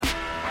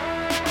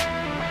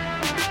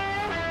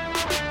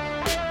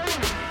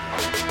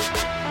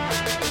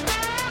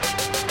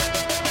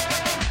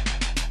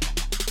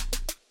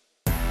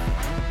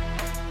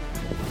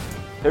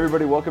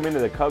everybody, welcome into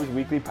the Cubs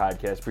Weekly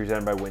Podcast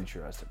presented by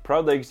Wintrust, a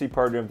proud legacy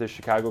partner of the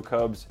Chicago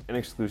Cubs and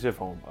exclusive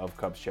home of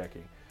Cubs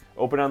Checking.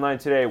 Open online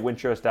today at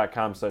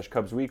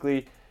wintrust.com/Cubs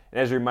Weekly. And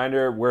as a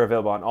reminder, we're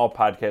available on all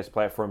podcast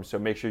platforms, so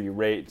make sure you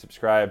rate,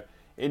 subscribe.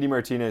 Andy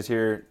Martínez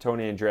here,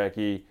 Tony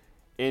Andracki.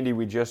 Andy,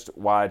 we just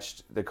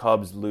watched the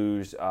Cubs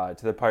lose to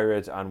the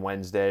Pirates on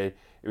Wednesday.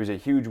 It was a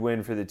huge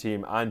win for the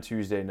team on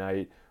Tuesday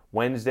night.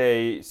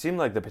 Wednesday seemed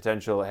like the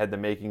potential had the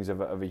makings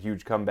of a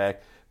huge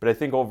comeback, but I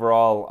think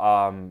overall,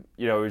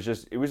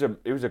 it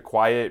was a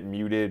quiet,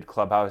 muted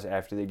clubhouse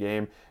after the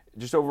game.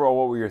 Just overall,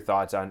 what were your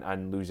thoughts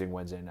on losing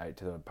Wednesday night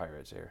to the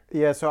Pirates here?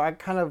 Yeah, so I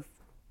kind of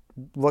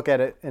look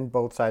at it in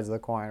both sides of the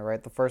coin,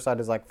 right? The first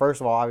side is like,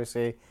 first of all,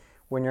 obviously,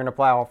 when you're in a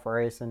playoff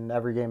race and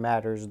every game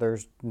matters,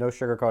 there's no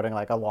sugarcoating,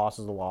 like a loss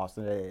is a loss.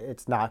 And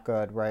it's not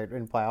good, right,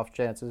 in playoff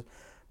chances.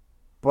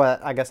 But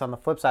I guess on the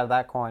flip side of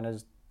that coin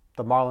is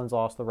the Marlins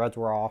lost, the Reds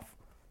were off.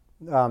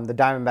 The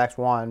Diamondbacks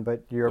won,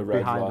 but you're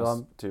behind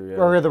them. Too, yeah.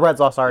 Or the Reds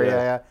lost, sorry,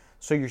 yeah.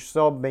 So you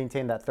still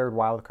maintain that third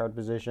wild card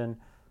position.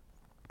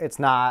 They're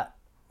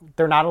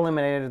not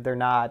eliminated. They're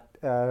not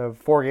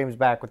 4 games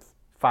back with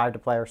 5 to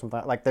play or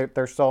something. Like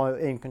they're still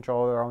in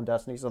control of their own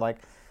destiny. So like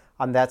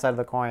on that side of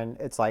the coin,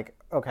 it's like,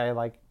 okay,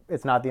 like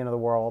it's not the end of the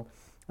world.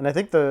 And I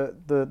think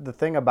the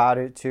thing about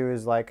it too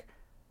is like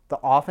the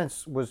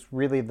offense was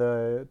really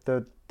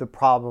the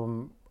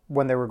problem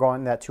when they were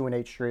going that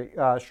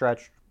 2-8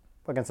 stretch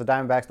against the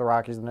Diamondbacks, the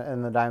Rockies,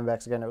 and the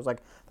Diamondbacks again. It was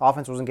like the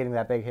offense wasn't getting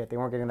that big hit. They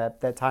weren't getting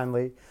that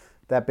timely,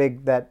 that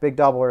big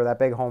double or that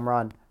big home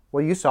run.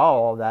 Well, you saw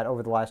all of that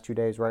over the last 2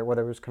 days, right?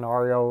 Whether it was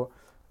Canario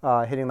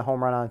hitting the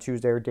home run on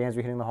Tuesday or Dansby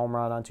hitting the home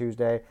run on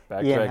Tuesday.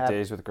 Back-to-back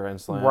days with grand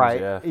slams, right?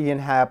 Yeah. Ian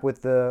Happ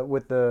with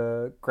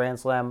the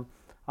grand slam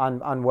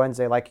on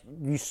Wednesday. Like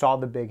you saw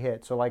the big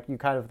hit, so like you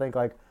kind of think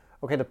like,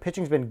 okay, the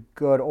pitching's been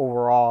good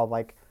overall.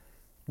 Like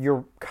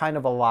you're kind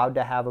of allowed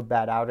to have a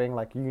bad outing.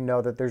 Like you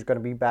know that there's going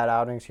to be bad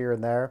outings here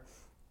and there.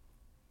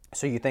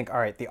 So you think, all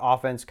right, the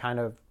offense kind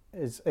of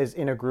is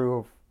in a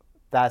groove.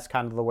 That's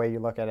kind of the way you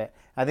look at it.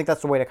 I think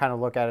that's the way to kind of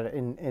look at it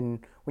in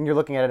when you're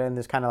looking at it in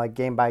this kind of like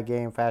game by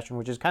game fashion,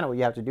 which is kind of what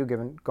you have to do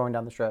given going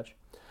down the stretch.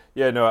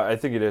 Yeah, no, I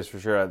think it is for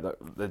sure.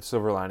 The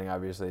silver lining,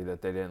 obviously,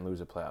 that they didn't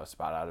lose a playoff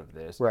spot out of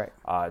this. Right.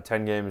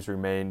 10 games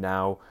remain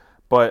now.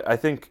 But I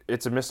think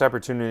it's a missed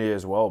opportunity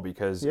as well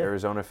because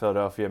Arizona,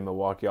 Philadelphia, and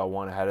Milwaukee all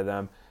one ahead of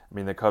them. I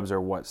mean, the Cubs are,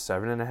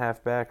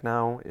 7.5 back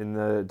now in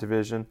the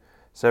division?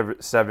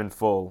 Seven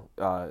full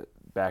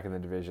back in the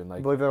division.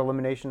 I believe their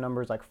elimination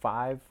number is like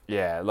 5.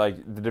 Yeah, like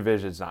the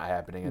division's not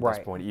happening at this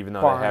point, even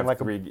though they have like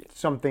 3.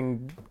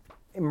 Something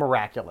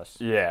miraculous.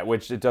 Yeah,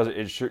 which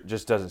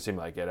just doesn't seem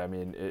like it. I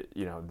mean,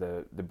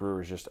 the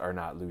Brewers just are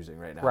not losing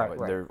right now. Right.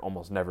 They're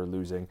almost never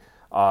losing.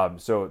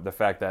 So the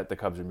fact that the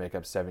Cubs would make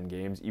up 7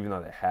 games, even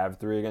though they have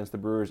 3 against the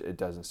Brewers, it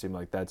doesn't seem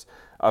like that's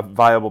a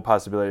viable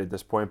possibility at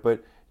this point.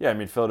 But yeah, I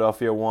mean,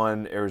 Philadelphia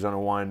won, Arizona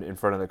won in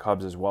front of the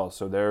Cubs as well.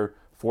 So they're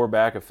 4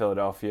 back of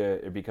Philadelphia.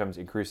 It becomes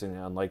increasingly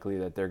unlikely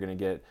that they're going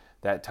to get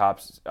that top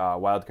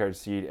wild card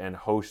seed and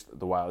host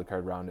the wild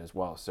card round as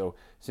well. So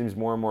it seems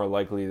more and more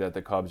likely that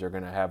the Cubs are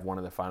going to have one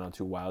of the final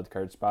 2 wild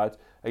card spots.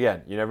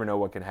 Again, you never know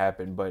what can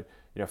happen, but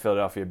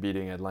Philadelphia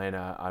beating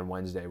Atlanta on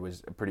Wednesday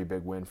was a pretty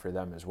big win for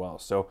them as well.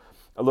 So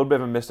a little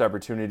bit of a missed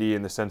opportunity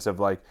in the sense of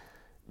like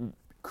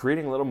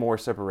creating a little more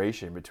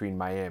separation between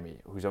Miami,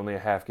 who's only a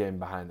half game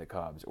behind the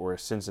Cubs, or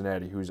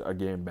Cincinnati, who's a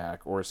game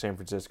back, or San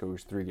Francisco,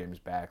 who's 3 games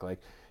back. Like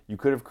you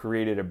could have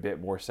created a bit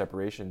more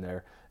separation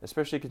there,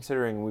 especially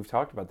considering we've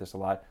talked about this a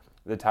lot.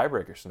 The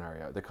tiebreaker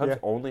scenario. The Cubs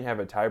only have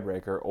a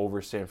tiebreaker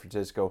over San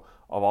Francisco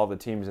of all the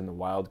teams in the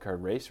wild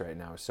card race right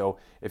now. So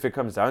if it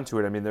comes down to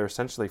it, I mean, they're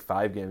essentially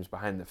 5 games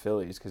behind the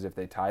Phillies because if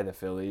they tie the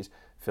Phillies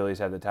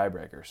have the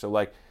tiebreaker. So,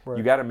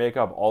 you got to make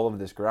up all of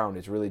this ground.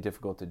 It's really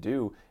difficult to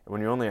do. And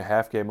when you're only a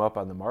half game up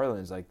on the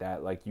Marlins like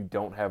that, you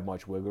don't have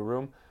much wiggle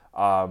room.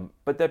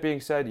 But that being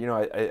said,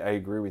 I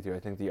agree with you. I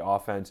think the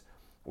offense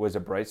was a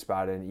bright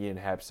spot, and Ian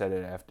Happ said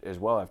it as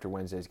well after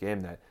Wednesday's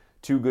game that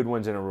 2 good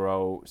ones in a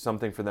row,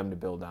 something for them to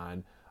build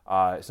on,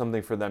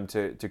 something for them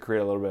to create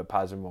a little bit of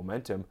positive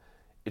momentum.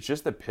 It's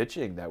just the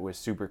pitching that was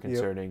super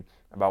concerning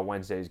about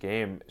Wednesday's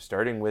game,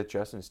 starting with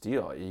Justin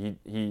Steele.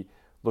 He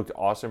looked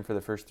awesome for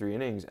the first 3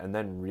 innings and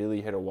then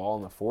really hit a wall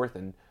in the 4th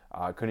and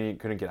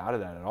couldn't get out of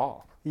that at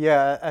all.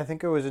 Yeah, I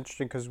think it was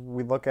interesting because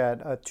we look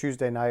at a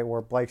Tuesday night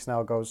where Blake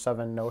Snell goes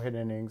 7 no-hit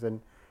innings,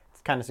 and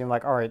it kind of seemed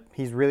like, all right,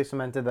 he's really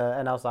cemented the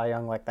NL Cy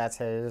Young, like that's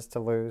his to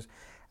lose.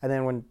 And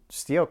then when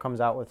Steele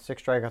comes out with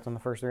 6 strikeouts in the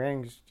first 3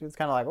 innings, it's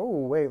kind of like,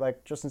 oh, wait,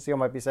 like Justin Steele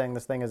might be saying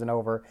this thing isn't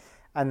over.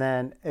 And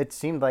then it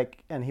seemed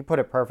like, and he put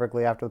it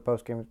perfectly after the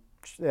postgame,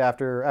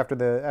 after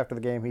the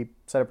game, he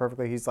said it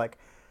perfectly. He's like,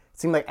 it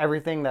seemed like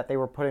everything that they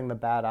were putting the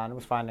bat on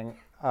was finding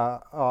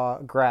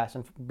grass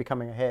and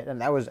becoming a hit, and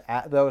that was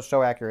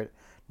so accurate.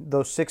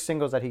 Those 6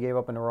 singles that he gave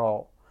up in a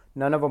row,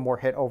 none of them were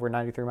hit over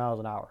 93 miles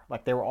an hour.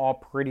 Like they were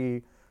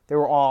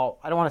all,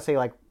 I don't want to say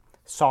like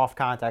soft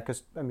contact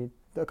because I mean,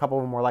 a couple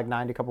of them were like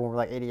 90, a couple of them were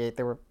like 88.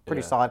 They were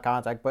pretty solid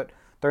contact, but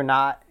they're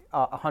not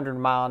 100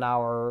 mile an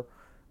hour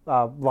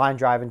line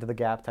drive into the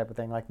gap type of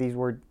thing. Like these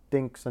were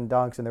dinks and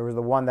dunks, and there was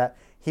the one that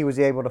he was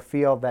able to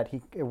feel that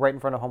he right in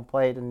front of home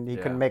plate, and he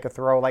couldn't make a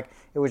throw. Like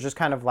it was just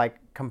kind of like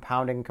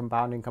compounding,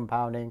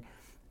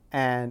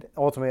 and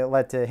ultimately it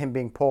led to him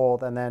being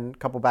pulled. And then a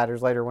couple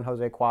batters later, when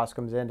Jose Cuas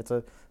comes in, it's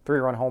a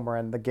 3-run homer,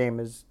 and the game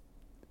is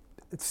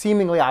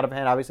seemingly out of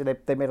hand. Obviously,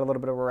 they made a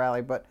little bit of a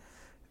rally, but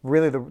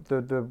really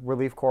the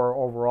relief corps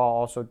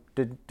overall also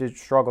did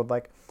struggled.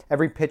 Like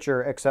every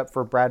pitcher except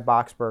for Brad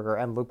Boxberger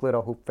and Luke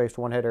Little, who faced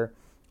one hitter,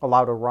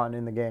 allowed a run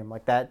in the game.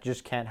 Like that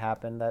just can't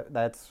happen.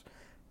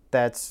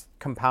 That's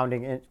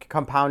compounding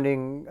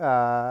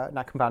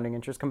not compounding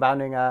interest,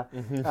 compounding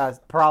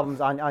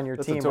problems on your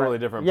That's team. a totally right?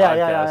 different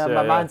podcast. podcast.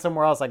 My mind's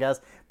somewhere else, I guess.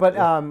 But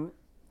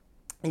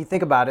you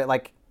think about it,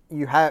 like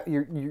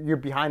you're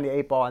behind the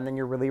 8 ball, and then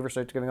your reliever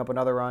starts giving up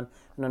another run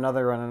and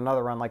another run and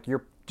another run. Like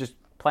you're just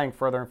playing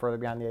further and further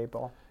behind the 8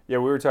 ball. Yeah,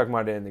 we were talking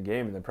about it in the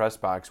game in the press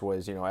box.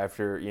 Was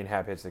after Ian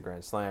Happ hits the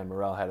grand slam,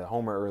 Morel had a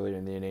homer earlier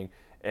in the inning.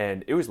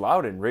 And it was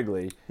loud in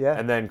Wrigley. Yeah.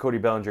 And then Cody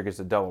Bellinger gets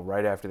a double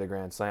right after the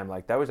grand slam.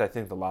 Like that was, I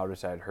think, the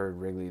loudest I'd heard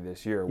Wrigley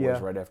this year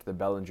was right after the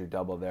Bellinger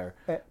double there.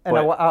 And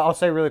I'll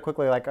say really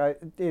quickly, like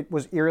it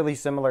was eerily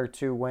similar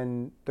to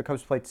when the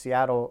Cubs played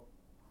Seattle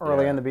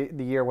early in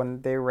the year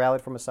when they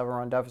rallied from a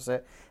 7-run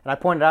deficit. And I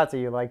pointed out to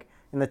you, like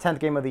in the 10th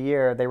game of the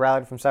year, they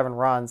rallied from 7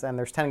 runs, and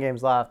there's 10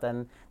 games left,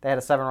 and they had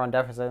a 7-run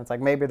deficit. And it's like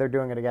maybe they're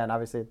doing it again.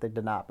 Obviously, they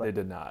did not. But they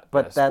did not.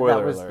 But that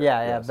was alert.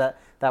 Yes.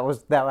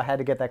 that had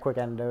to get that quick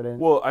antidote in.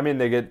 Well, I mean,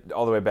 they get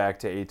all the way back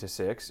to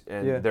 8-6,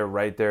 and they're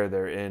right there.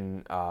 They're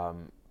in,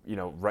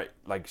 right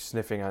like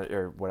sniffing on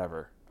or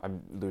whatever. I'm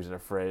losing a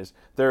phrase.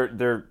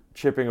 They're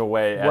chipping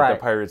away at the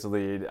Pirates'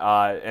 lead,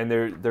 and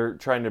they're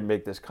trying to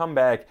make this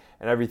comeback,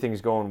 and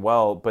everything's going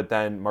well. But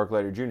then Mark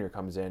Leiter Jr.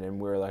 comes in, and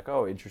we're like,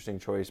 oh, interesting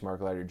choice,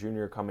 Mark Leiter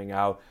Jr. coming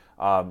out.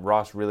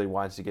 Ross really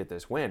wants to get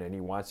this win, and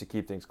he wants to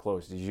keep things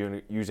close. He's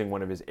using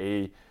one of his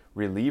A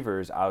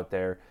relievers out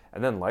there,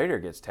 and then Leiter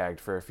gets tagged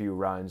for a few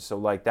runs. So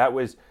like it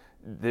was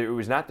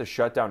not the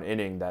shutdown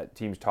inning that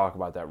teams talk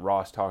about, that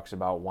Ross talks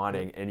about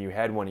wanting, and you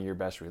had one of your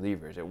best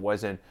relievers. It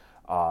wasn't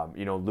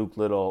Luke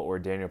Little or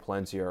Daniel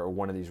Palencia or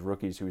one of these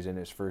rookies who was in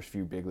his first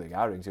few big league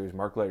outings. It was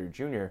Mark Leiter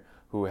Jr.,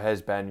 who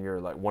has been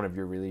one of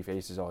your relief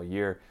aces all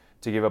year,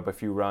 to give up a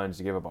few runs,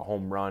 to give up a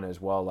home run as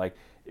well. Like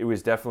it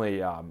was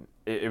definitely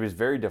it was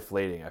very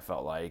deflating, I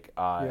felt like.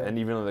 And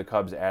even though the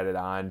Cubs added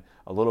on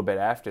a little bit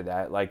after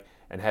that,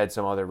 and had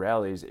some other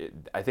rallies,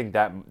 I think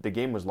that the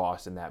game was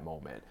lost in that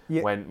moment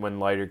when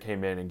Leiter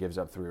came in and gives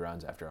up 3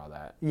 runs after all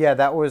that. Yeah,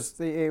 it was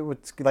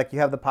like you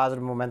have the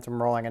positive momentum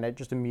rolling, and it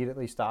just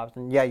immediately stops.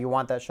 And you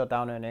want that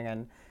shutdown inning,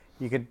 and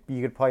you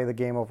could play the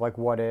game of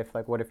what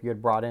if you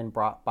had brought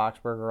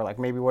Boxberger, or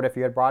maybe what if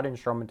you had brought in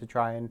Stroman to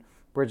try and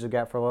bridge the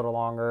gap for a little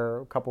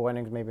longer, a couple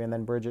innings maybe, and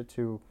then bridge it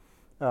to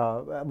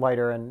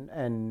Leiter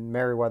and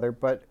Merriweather.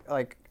 But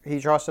he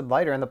trusted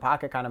Leiter, and the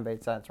pocket kind of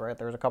made sense, right?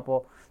 There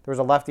was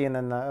a lefty and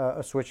then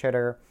a switch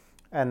hitter,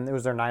 and it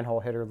was their 9-hole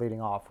hitter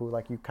leading off, who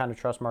you kind of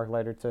trust Mark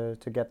Leiter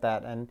to get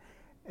that, and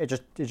it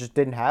just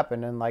didn't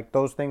happen. And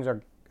those things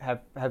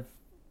have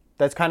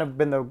that's kind of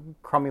been the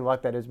crummy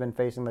luck that has been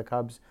facing the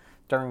Cubs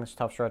during this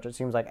tough stretch. It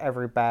seems like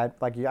every bad,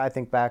 I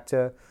think back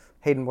to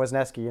Hayden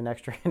Wesneski in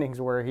extra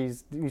innings, where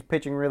he's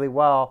pitching really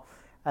well,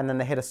 and then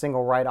they hit a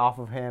single right off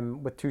of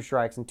him with 2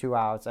 strikes and 2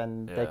 outs,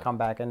 and they come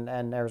back, and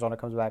Arizona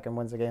comes back and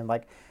wins the game.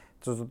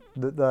 So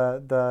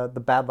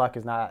the bad luck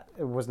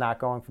was not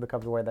going for the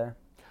Cubs' way there.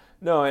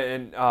 No,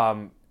 and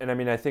I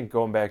mean, I think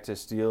going back to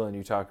Steele, and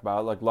you talked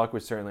about luck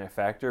was certainly a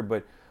factor,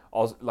 but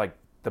also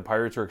the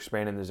Pirates were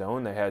expanding the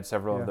zone. They had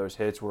several of those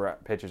hits were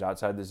pitches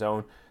outside the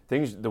zone.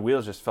 The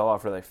wheels just fell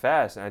off really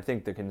fast, and I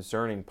think the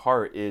concerning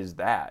part is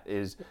that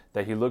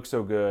he looked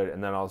so good,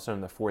 and then all of a sudden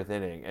the 4th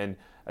inning, and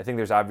I think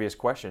there's obvious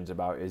questions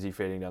about, is he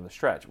fading down the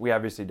stretch? We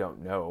obviously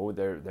don't know.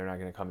 They're not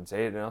going to come and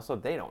say it, and also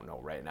they don't know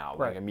right now,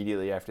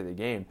 immediately after the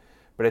game.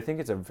 But I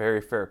think it's a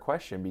very fair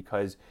question,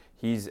 because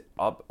he's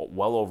up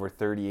well over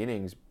 30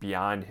 innings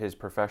beyond his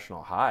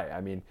professional high.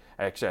 I mean,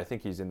 actually, I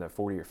think he's in the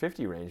 40 or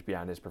 50 range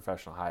beyond his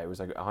professional high. It was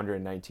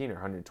 119 or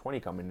 120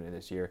 coming into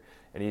this year,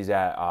 and he's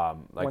at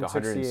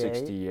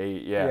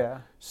 168. Yeah.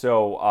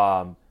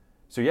 So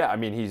yeah, I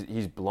mean,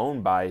 he's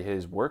blown by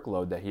his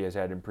workload that he has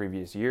had in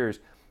previous years,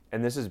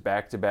 and this is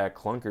back-to-back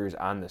clunkers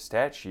on the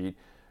stat sheet.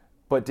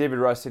 But David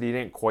Russ said he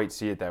didn't quite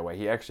see it that way.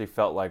 He actually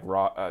felt like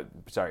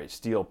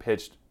Steele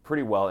pitched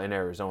pretty well in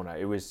Arizona.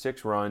 It was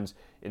 6 runs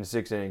in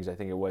 6 innings, I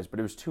think it was, but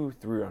it was 2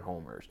 3-run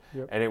homers.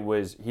 Yep. And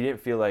he didn't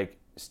feel like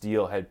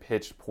Steele had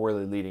pitched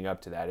poorly leading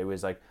up to that. It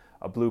was like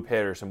a bloop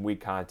hit or some weak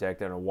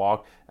contact and a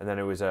walk, and then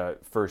it was a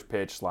first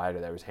pitch slider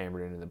that was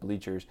hammered into the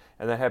bleachers,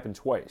 and that happened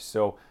twice.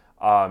 So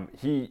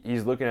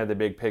he's looking at the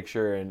big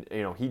picture, and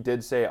he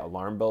did say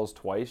alarm bells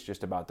twice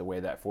just about the way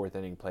that 4th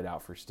inning played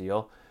out for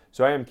Steele.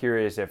 So I am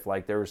curious if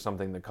there was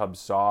something the Cubs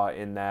saw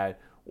in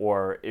that,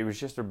 or it was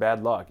just their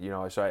bad luck.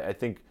 So I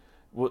think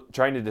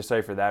trying to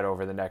decipher that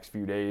over the next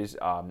few days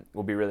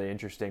will be really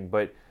interesting.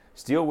 But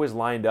Steele was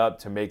lined up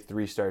to make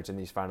 3 starts in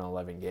these final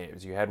 11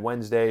 games. You had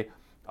Wednesday,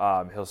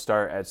 He'll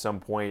start at some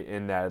point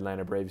in that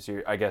Atlanta Braves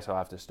series. I guess he'll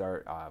have to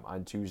start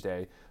on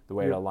Tuesday, the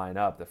way it'll line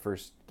up, the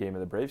first game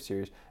of the Braves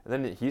series. And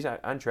then he's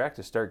on track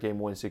to start game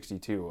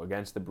 162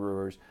 against the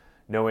Brewers,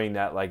 knowing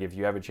that like if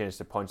you have a chance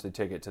to punch the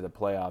ticket to the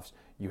playoffs,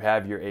 you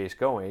have your ace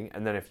going.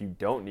 And then if you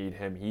don't need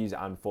him, he's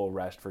on full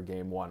rest for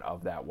game 1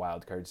 of that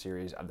wild card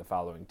series on the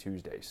following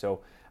Tuesday.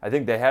 So I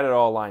think they had it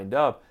all lined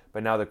up,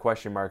 but now the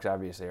question marks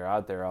obviously are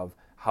out there of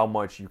how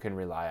much you can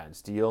rely on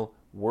Steele.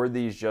 Were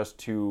these just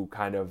two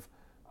kind of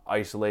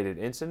isolated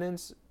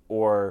incidents,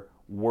 or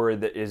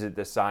is it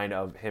the sign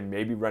of him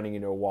maybe running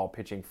into a wall,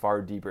 pitching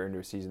far deeper into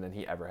a season than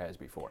he ever has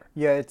before?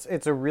 Yeah,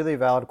 it's a really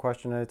valid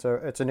question.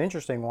 It's an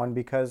interesting one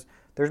because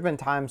there's been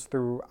times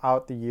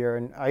throughout the year,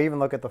 and I even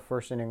look at the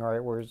first inning,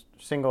 right, where it's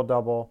single,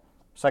 double,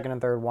 second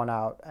and third, one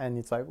out, and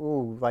it's like,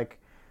 ooh, like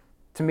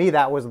to me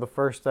that was the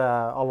first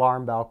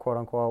alarm bell, quote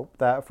unquote,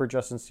 that for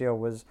Justin Steele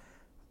was,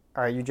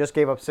 all right, you just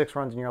gave up 6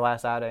 runs in your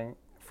last outing,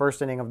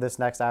 first inning of this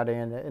next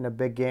outing in a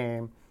big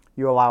game,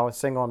 you allow a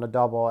single and a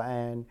double,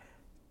 and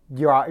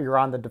you're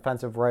on the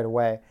defensive right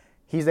away.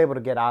 He's able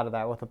to get out of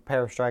that with a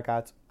pair of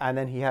strikeouts, and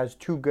then he has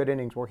 2 good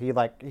innings where he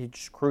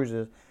just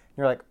cruises.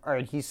 You're like, all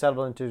right, he's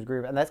settled into his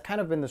groove, and that's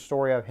kind of been the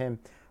story of him.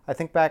 I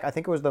think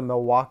it was the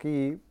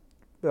Milwaukee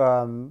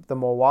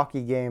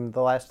game,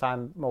 the last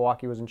time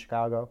Milwaukee was in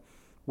Chicago,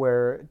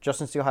 where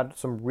Justin Steele had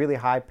some really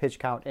high pitch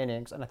count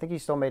innings, and I think he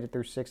still made it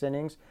through 7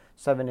 innings,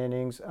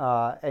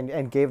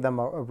 and gave them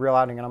a real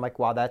outing. And I'm like,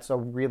 wow, that's a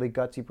really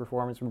gutsy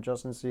performance from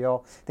Justin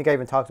Steele. I think I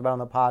even talked about it on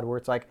the pod where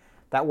it's like,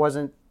 that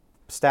wasn't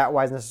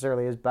stat-wise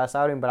necessarily his best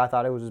outing, but I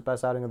thought it was his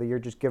best outing of the year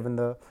just given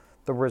the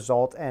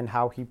result and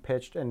how he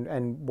pitched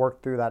and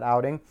worked through that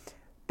outing.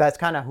 That's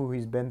kind of who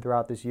he's been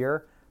throughout this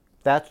year.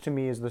 That, to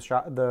me, is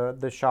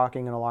the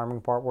shocking and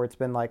alarming part where it's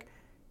been like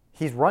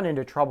he's run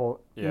into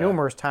trouble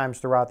numerous times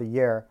throughout the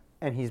year,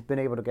 and he's been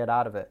able to get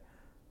out of it.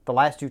 The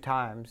last 2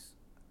 times,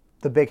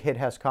 the big hit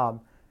has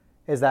come.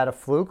 Is that a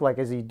fluke? Like,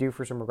 is he due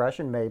for some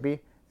regression?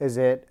 Maybe. Is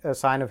it a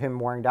sign of him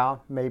wearing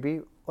down?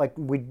 Maybe. Like,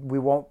 we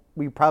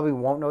probably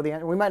won't know the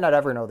answer. We might not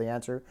ever know the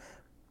answer,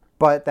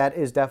 but that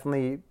is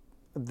definitely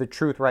the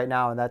truth right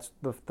now, and that's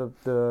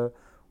the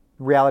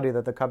reality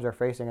that the Cubs are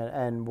facing.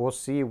 And we'll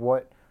see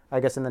what, I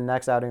guess, in the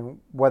next outing,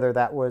 whether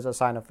that was a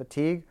sign of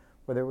fatigue,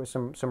 whether it was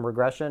some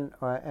regression,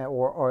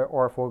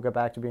 or if we'll get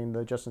back to being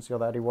the Justin Steele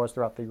that he was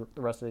throughout the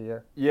rest of the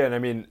year. Yeah, and I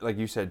mean, like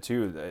you said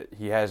too, that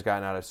he has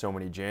gotten out of so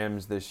many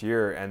jams this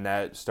year, and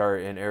that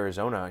start in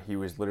Arizona, he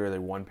was literally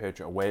 1 pitch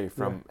away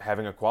from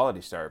having a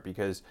quality start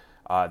because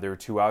there were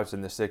 2 outs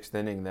in the 6th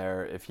inning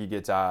there. If he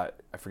gets I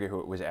forget who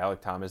it was,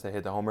 Alec Thomas that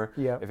hit the homer.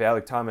 Yeah.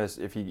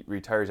 If he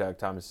retires Alec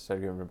Thomas instead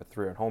of giving up a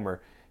 3-run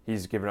homer,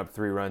 he's given up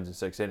 3 runs in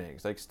 6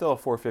 innings. Like, still a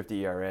 4.50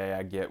 ERA.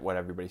 I get what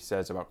everybody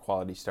says about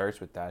quality starts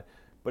with that,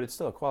 but it's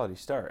still a quality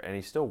start, and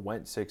he still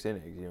went 6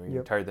 innings. You know, he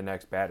retired the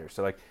next batter.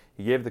 So, like,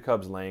 he gave the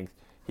Cubs length.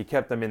 He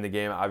kept them in the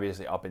game,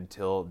 obviously, up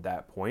until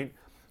that point.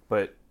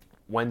 But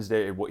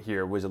Wednesday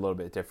here was a little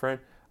bit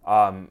different.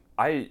 I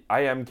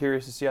am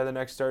curious to see how the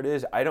next start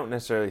is. I don't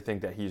necessarily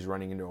think that he's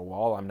running into a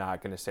wall. I'm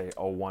not going to say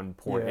a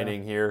 1-point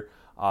inning here.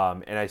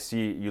 And I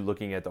see you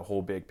looking at the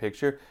whole big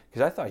picture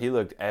because I thought he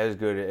looked as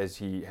good as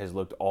he has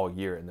looked all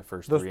year in the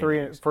first 3 innings.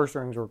 Those 3 first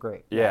innings were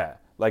great. Yeah.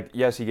 Like,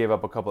 yes, he gave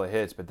up a couple of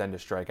hits, but then to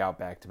strike out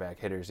back-to-back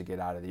hitters to get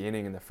out of the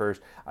inning in the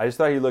first, I just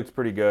thought he looked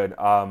pretty good.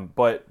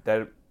 But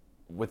that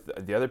with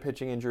the other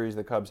pitching injuries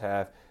the Cubs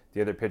have,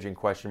 the other pitching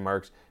question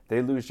marks,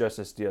 they lose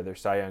Justin Steele, their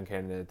Cy Young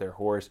candidate, their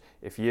horse.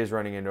 If he is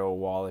running into a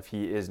wall, if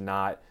he is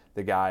not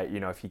the guy, you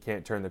know, if he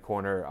can't turn the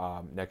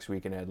corner next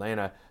week in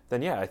Atlanta,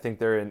 then yeah, I think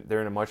they're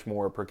in a much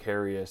more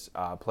precarious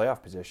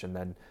playoff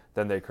position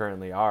than they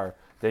currently are.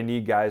 They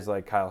need guys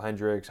like Kyle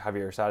Hendricks,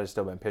 Javier Asada's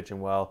still been pitching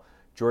well.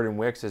 Jordan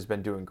Wicks has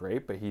been doing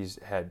great, but he's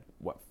had,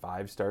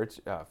 4 starts,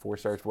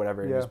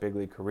 whatever, in his big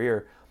league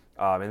career.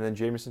 And then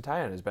Jameson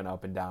Taillon has been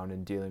up and down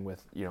and dealing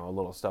with, you know, a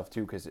little stuff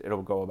too because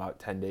it'll go about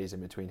 10 days in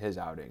between his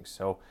outings.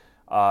 So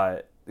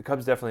the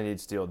Cubs definitely need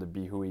Steele to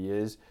be who he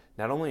is,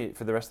 not only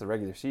for the rest of the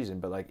regular season,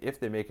 but like if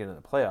they make it in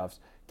the playoffs,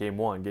 game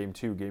 1, game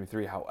 2, game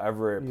 3,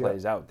 however it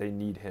plays out, they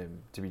need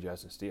him to be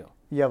Justin Steele.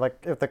 Yeah, like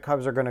if the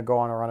Cubs are going to go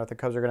on a run, if the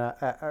Cubs are going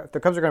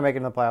to make it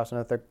in the playoffs,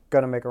 and if they're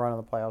going to make a run in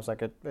the playoffs,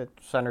 like it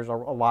centers a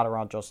lot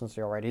around Justin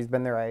Steele, right? He's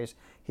been their ace.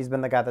 He's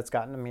been the guy that's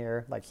gotten them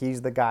here. Like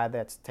he's the guy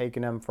that's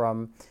taken them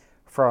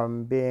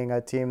from being a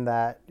team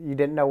that you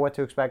didn't know what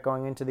to expect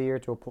going into the year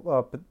to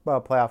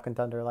a playoff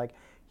contender. Like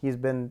he's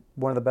been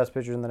one of the best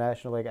pitchers in the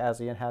National League,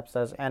 as Ian Happ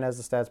says, and as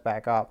the stats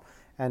back up.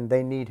 And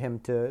they need him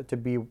to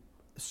be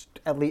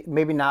at least,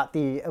 maybe not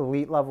the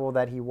elite level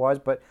that he was,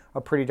 but a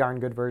pretty darn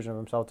good version of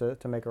himself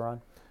to make a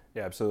run.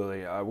 Yeah, absolutely.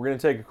 We're going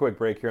to take a quick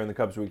break here on the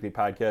Cubs Weekly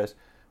Podcast.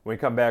 When we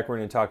come back, we're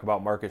going to talk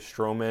about Marcus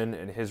Stroman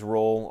and his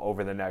role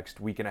over the next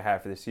week and a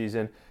half of the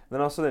season, and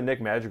then also the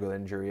Nick Madrigal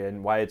injury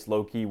and why it's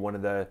low-key one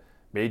of the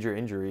major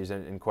injuries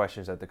and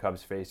questions that the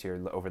Cubs face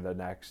here over the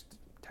next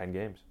 10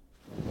 games.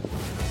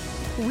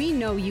 We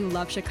know you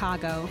love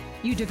Chicago.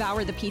 You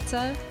devour the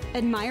pizza,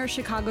 admire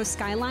Chicago's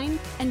skyline,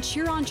 and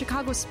cheer on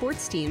Chicago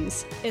sports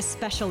teams,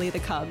 especially the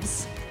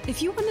Cubs.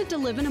 If you wanted to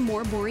live in a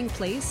more boring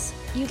place,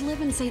 you'd live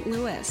in St.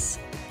 Louis.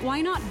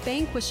 Why not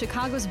bank with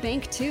Chicago's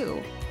Bank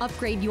too?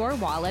 Upgrade your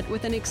wallet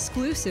with an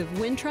exclusive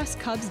Wintrust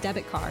Cubs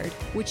debit card,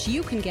 which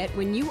you can get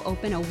when you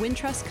open a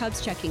Wintrust Cubs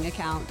checking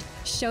account.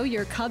 Show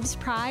your Cubs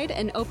pride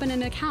and open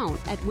an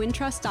account at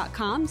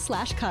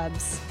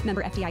wintrust.com/Cubs.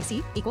 Member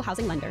FDIC, equal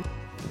housing lender.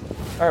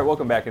 All right,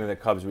 welcome back into the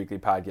Cubs Weekly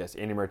Podcast.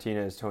 Andy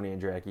Martínez, Tony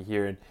Andracki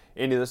here. And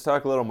Andy, let's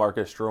talk a little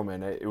Marcus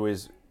Stroman. It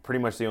was pretty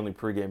much the only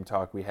pregame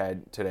talk we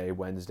had today,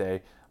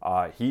 Wednesday.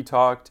 He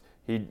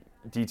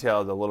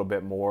detailed a little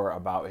bit more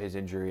about his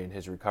injury and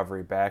his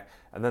recovery back.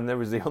 And then there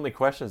was the only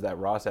questions that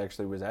Ross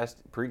actually was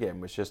asked pregame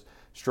was just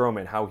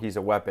Stroman, how he's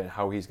a weapon,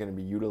 how he's going to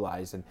be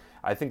utilized. And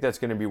I think that's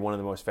going to be one of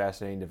the most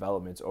fascinating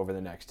developments over the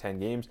next 10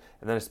 games,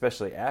 and then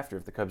especially after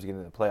if the Cubs get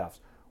into the playoffs.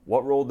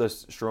 What role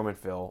does Stroman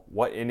fill?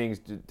 What innings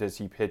does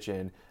he pitch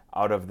in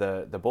out of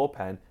the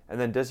bullpen? And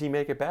then does he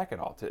make it back at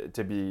all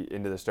to be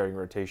into the starting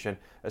rotation,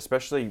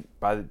 especially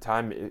by the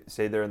time,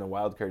 say they're in the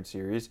wild card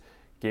series,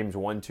 games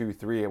 1, 2,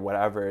 3, or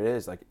whatever it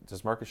is, like,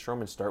 does Marcus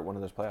Stroman start one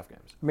of those playoff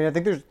games? I mean, I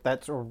think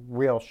that's a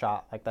real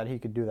shot, like that he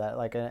could do that.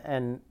 Like,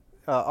 and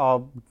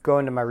I'll go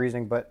into my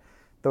reasoning, but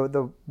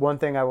the one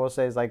thing I will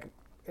say is, like,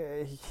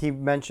 he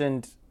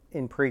mentioned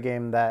in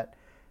pregame that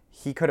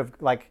he could have,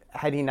 like,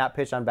 had he not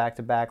pitched on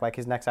back-to-back, like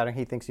his next outing,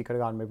 he thinks he could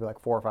have gone maybe like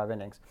 4 or 5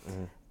 innings.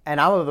 Mm-hmm.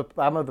 And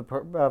I'm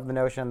of the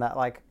notion that,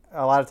 like,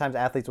 a lot of times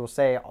athletes will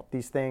say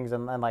these things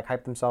and like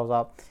hype themselves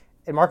up.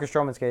 In Marcus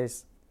Stroman's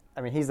case,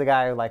 I mean, he's the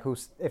guy, like,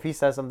 who's, if he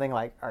says something,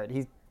 like, all right,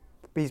 he's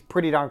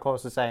pretty darn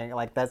close to saying,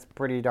 like, that's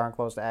pretty darn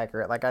close to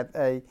accurate. Like,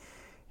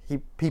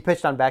 he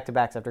pitched on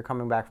back-to-backs after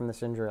coming back from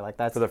this injury. Like,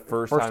 that's for the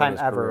first time in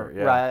his ever. Career,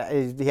 yeah.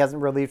 Right? He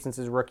hasn't relieved since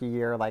his rookie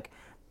year. Like,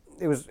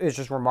 it's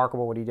just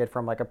remarkable what he did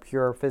from, like, a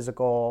pure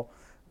physical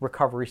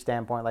recovery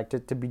standpoint. Like,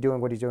 to be doing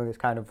what he's doing is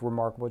kind of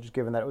remarkable, just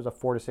given that it was a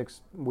 4 to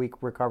 6 week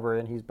recovery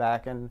and he's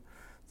back in,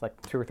 it's like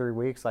 2 or 3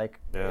 weeks. Like,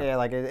 yeah,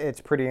 like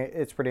it's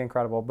pretty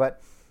incredible.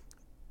 But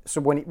so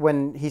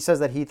when he says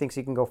that he thinks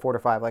he can go 4 to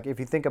 5, like, if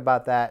you think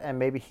about that, and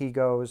maybe he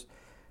goes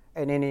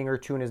an inning or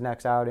 2 in his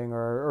next outing,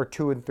 or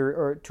 2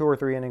 or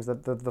 3 innings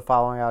the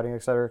following outing,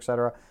 et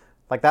cetera,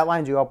 like, that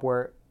lines you up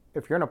where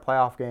if you're in a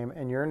playoff game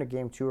and you're in a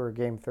game 2 or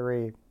game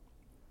 3,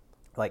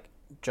 like,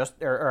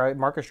 or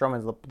Marcus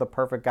Stroman's the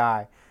perfect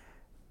guy,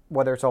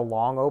 whether it's a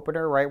long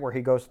opener, right, where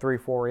he goes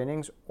 3-4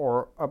 innings,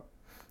 or a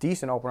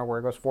decent opener where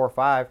he goes 4 or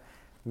 5.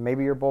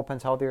 Maybe your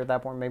bullpen's healthier at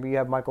that point. Maybe you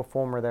have Michael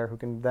Fulmer there who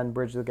can then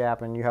bridge the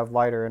gap, and you have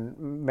Leiter and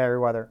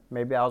Merriweather,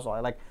 maybe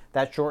Alzolay. Like,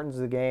 that shortens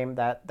the game.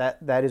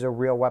 That is a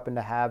real weapon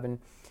to have. And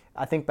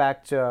I think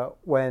back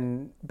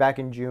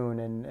in June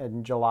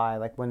and July,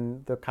 like,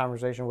 when the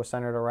conversation was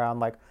centered around,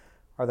 like,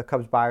 are the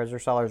Cubs buyers or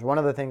sellers? One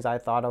of the things I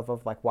thought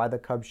of like, why the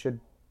Cubs should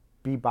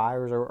be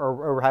buyers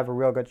or have a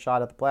real good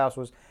shot at the playoffs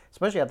was,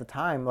 especially at the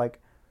time,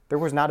 like, there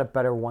was not a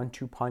better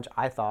 1-2 punch,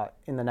 I thought,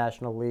 in the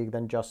National League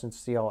than Justin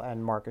Steele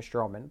and Marcus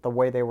Stroman, the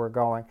way they were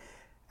going.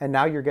 And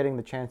now you're getting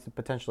the chance to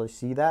potentially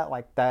see that,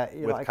 like that.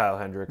 With, like, Kyle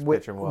Hendricks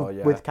pitching well,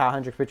 yeah. With Kyle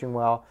Hendricks pitching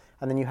well.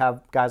 And then you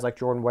have guys like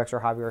Jordan Wicks or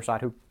Javier Assad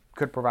who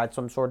could provide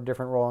some sort of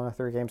different role in a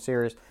 3-game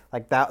series.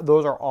 Like that,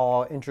 those are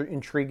all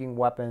intriguing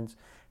weapons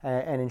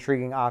and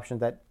intriguing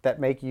options that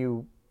make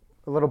you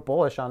a little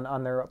bullish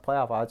on their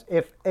playoff odds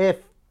if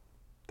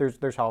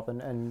there's health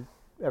and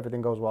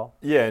everything goes well.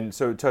 Yeah, and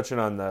so touching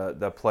on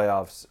the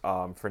playoffs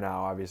for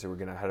now, obviously we're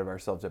getting ahead of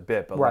ourselves a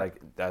bit, but right.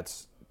 Like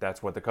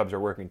that's what the Cubs are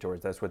working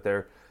towards. That's what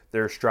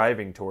they're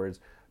striving towards.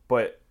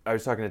 But I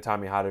was talking to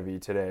Tommy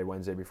Hotovy today,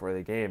 Wednesday before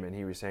the game, and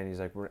he was saying, he's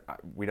like,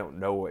 we don't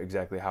know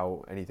exactly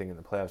how anything in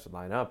the playoffs would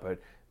line up,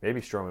 but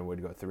maybe Stroman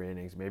would go 3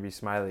 innings, maybe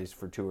Smiley's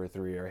for 2 or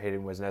 3, or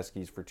Hayden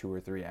Wesneski's for 2 or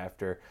 3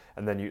 after,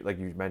 and then you, like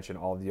you mentioned,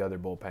 all the other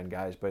bullpen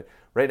guys. But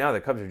right now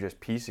the Cubs are just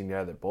piecing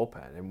together the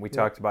bullpen, and we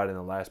talked about it in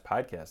the last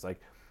podcast,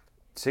 like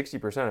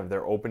 60% of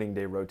their opening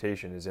day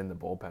rotation is in the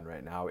bullpen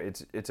right now.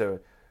 It's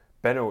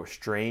been a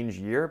strange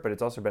year, but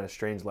it's also been a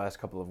strange last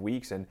couple of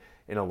weeks, and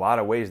in a lot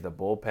of ways the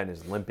bullpen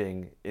is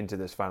limping into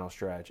this final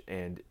stretch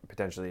and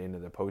potentially into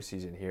the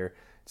postseason here.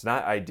 It's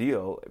not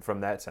ideal from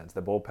that sense.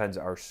 The bullpens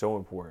are so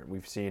important.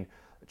 We've seen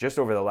just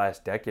over the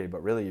last decade,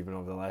 but really even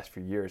over the last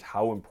few years,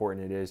 how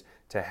important it is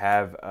to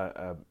have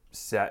a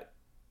set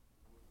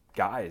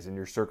guys in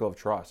your circle of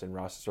trust, in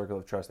Ross's circle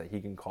of trust, that he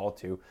can call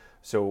to.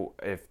 So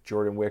if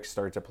Jordan Wicks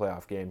starts a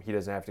playoff game, he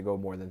doesn't have to go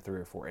more than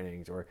 3 or 4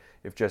 innings. Or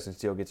if Justin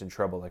Steele gets in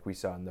trouble like we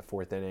saw in the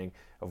 4th inning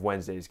of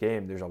Wednesday's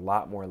game, there's a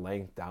lot more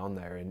length down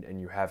there,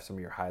 and you have some of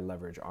your high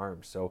leverage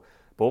arms. So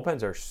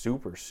bullpens are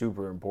super,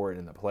 super important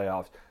in the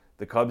playoffs.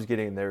 The Cubs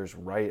getting theirs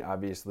right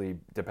obviously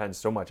depends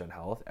so much on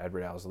health,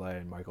 Edward Alzolay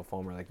and Michael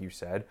Fulmer, like you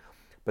said.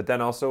 But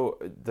then also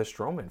the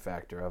Stroman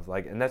factor of,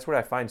 like, and that's what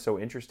I find so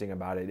interesting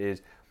about it,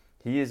 is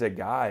he is a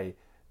guy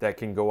that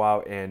can go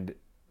out and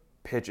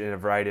pitch in a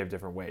variety of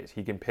different ways.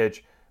 He can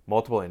pitch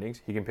multiple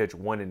innings. He can pitch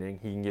 1 inning.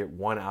 He can get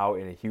 1 out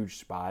in a huge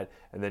spot,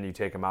 and then you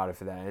take him out if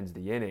that ends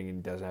the inning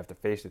and doesn't have to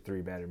face the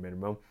 3-batter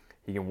minimum.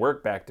 He can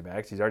work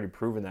back-to-backs. He's already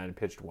proven that and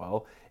pitched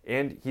well.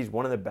 And he's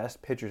one of the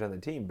best pitchers on the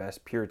team,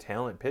 best pure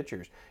talent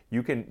pitchers.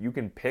 You can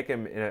pick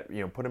him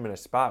put him in a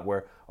spot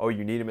where, oh,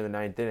 you need him in the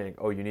 9th inning.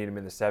 Oh, you need him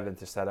in the 7th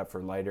to set up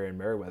for Leiter and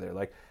Merriweather.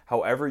 Like,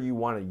 however you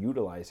want to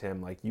utilize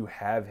him, like, you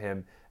have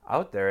him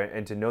out there.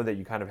 And to know that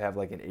you kind of have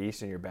like an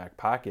ace in your back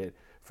pocket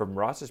from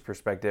Ross's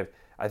perspective,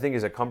 I think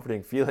is a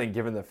comforting feeling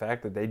given the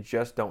fact that they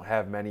just don't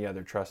have many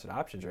other trusted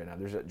options right now.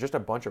 There's just a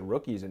bunch of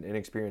rookies and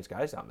inexperienced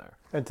guys down there.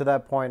 And to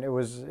that point, it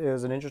was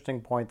an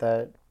interesting point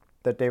that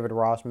David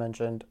Ross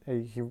mentioned.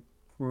 He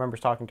remembers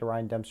talking to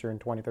Ryan Dempster in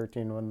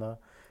 2013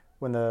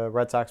 when the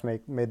Red Sox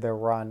made their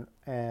run,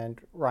 and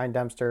Ryan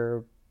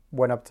Dempster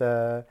went up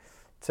to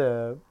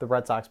the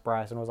Red Sox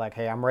brass and was like,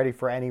 "Hey, I'm ready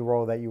for any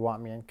role that you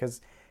want me in."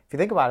 Because if you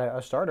think about it,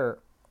 a starter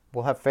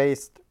will have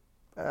faced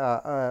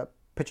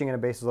pitching in a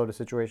bases loaded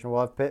situation.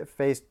 We'll have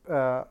faced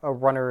a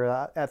runner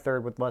at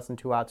third with less than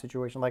 2 out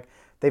situation. Like,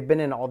 they've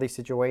been in all these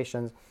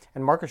situations,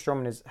 and Marcus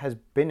Stroman has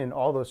been in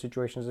all those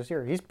situations this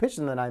year. He's pitched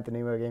in the 9th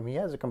inning of a game. He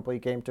has a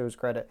complete game to his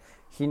credit.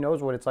 He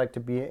knows what it's like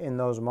to be in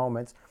those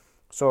moments.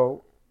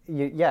 So,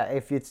 yeah,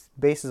 if it's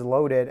bases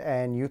loaded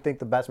and you think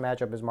the best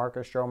matchup is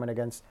Marcus Stroman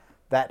against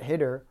that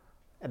hitter,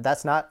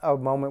 that's not a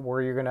moment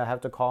where you're going to have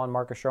to call on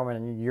Marcus Stroman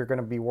and you're going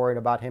to be worried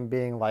about him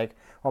being like,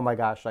 oh my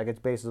gosh, like, it's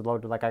bases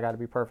loaded, like, I got to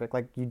be perfect.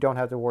 Like, you don't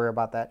have to worry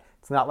about that.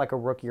 It's not like a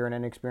rookie or an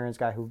inexperienced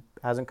guy who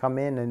hasn't come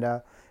in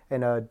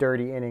a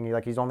dirty inning.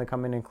 Like, he's only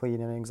come in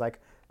clean innings.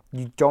 Like,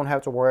 you don't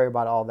have to worry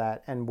about all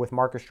that. And with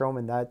Marcus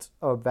Stroman, that's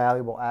a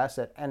valuable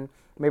asset. And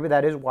maybe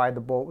that is why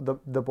the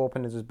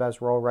bullpen is his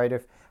best role, right?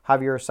 If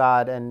Javier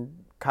Assad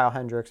and Kyle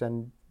Hendricks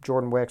and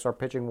Jordan Wicks are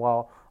pitching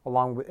well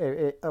along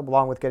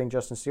with getting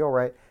Justin Steele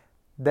right,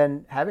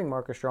 then having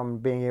Marcus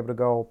Stroman being able to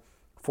go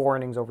 4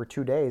 innings over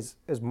 2 days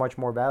is much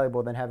more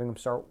valuable than having him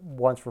start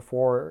once for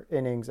 4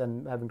 innings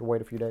and having to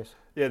wait a few days.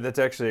 Yeah, that's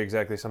actually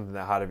exactly something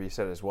that Hottovy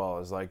said as well.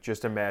 Is like,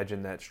 just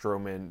imagine that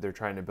Stroman, they're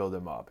trying to build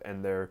him up,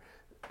 and they're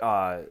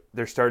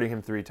starting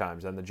him 3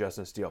 times on the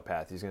Justin Steele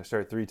path. He's going to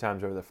start 3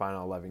 times over the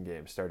final 11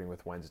 games, starting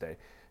with Wednesday.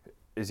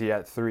 Is he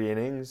at 3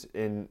 innings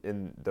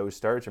in those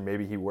starts, or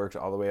maybe he works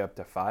all the way up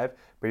to 5?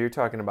 But you're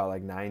talking about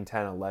like 9,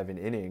 10, 11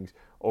 innings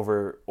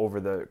over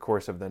the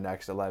course of the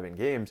next 11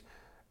 games.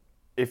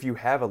 If you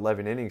have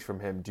 11 innings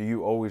from him, do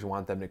you always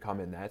want them to come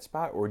in that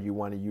spot, or do you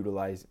want to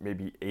utilize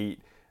maybe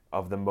 8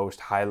 of the most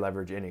high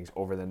leverage innings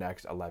over the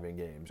next 11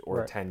 games or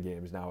right. 10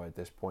 games now at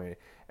this point?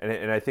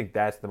 And I think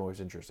that's the most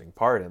interesting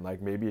part. And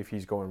like, maybe if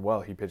he's going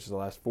well, he pitches the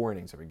last 4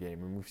 innings of a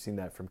game. And we've seen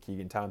that from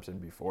Keegan Thompson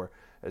before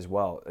as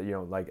well,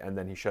 and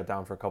then he shut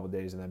down for a couple of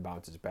days and then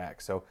bounces back.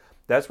 So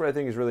that's what I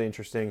think is really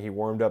interesting. He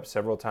warmed up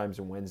several times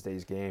in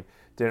Wednesday's game,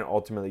 didn't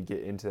ultimately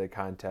get into the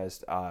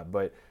contest,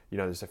 but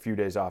there's a few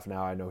days off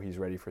now. I know he's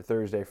ready for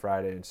Thursday,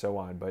 Friday, and so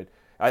on. But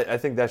I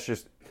think that's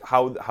just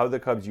how the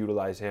Cubs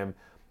utilize him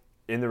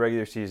in the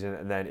regular season,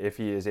 and then if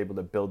he is able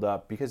to build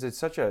up, because it's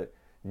such a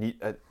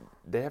neat,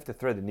 they have to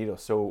thread the needle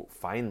so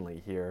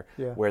finely here,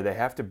 where they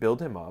have to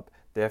build him up.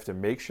 They have to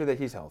make sure that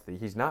he's healthy.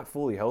 He's not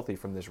fully healthy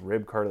from this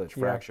rib cartilage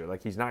fracture.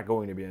 Like, he's not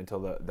going to be until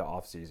the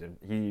off season.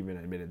 He even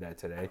admitted that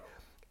today.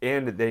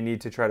 And they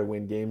need to try to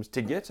win games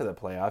to get to the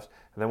playoffs.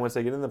 And then once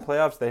they get in the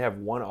playoffs, they have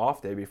 1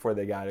 off day before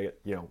they got to,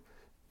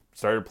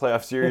 start a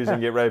playoff series and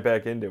get right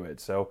back into it.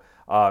 So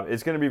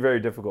it's going to be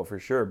very difficult for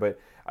sure. But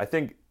I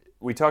think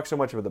we talk so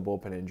much about the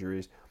bullpen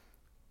injuries.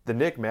 The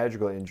Nick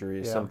Madrigal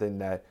injury is something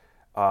that,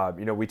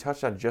 we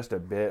touched on just a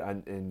bit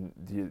in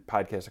the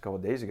podcast a couple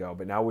of days ago,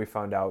 but now we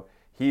found out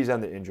he's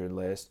on the injured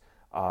list.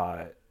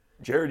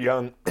 Jared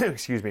Young,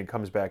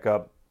 comes back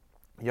up.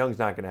 Young's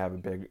not going to have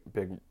a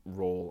big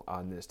role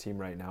on this team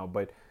right now,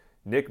 but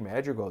Nick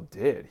Madrigal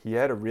did. He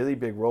had a really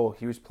big role.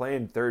 He was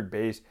playing third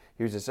base.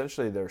 He was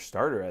essentially their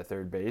starter at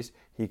third base.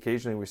 He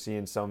occasionally was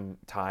seeing some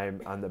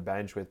time on the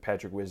bench with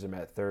Patrick Wisdom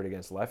at third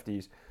against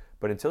lefties.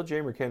 But until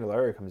Jeimer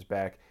Candelario comes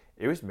back,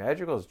 it was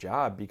Madrigal's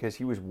job, because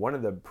he was one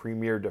of the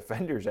premier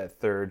defenders at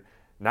third.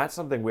 Not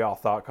something we all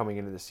thought coming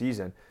into the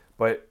season.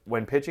 But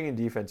when pitching and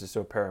defense is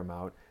so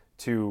paramount,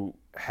 to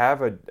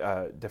have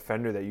a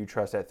defender that you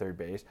trust at third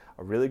base,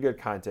 a really good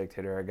contact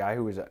hitter, a guy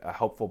who was a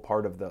helpful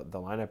part of the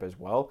lineup as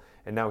well,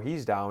 and now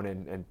he's down,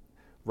 and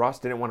Ross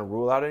didn't want to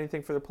rule out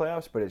anything for the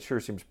playoffs, but it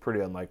sure seems pretty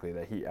unlikely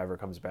that he ever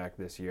comes back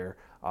this year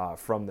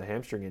from the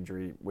hamstring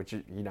injury, which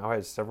he now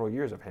has several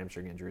years of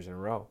hamstring injuries in a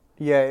row.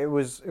 Yeah, it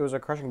was a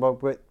crushing blow,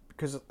 but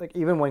because like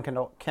even when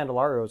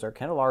Candelario was there,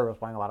 Candelario was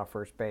playing a lot of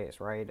first base,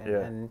 right?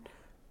 And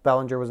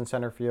Bellinger was in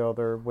center field,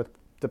 or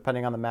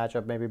depending on the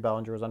matchup, maybe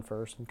Bellinger was on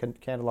first and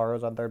Candelario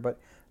was on third. But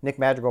Nick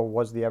Madrigal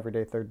was the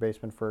everyday third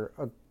baseman for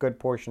a good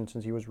portion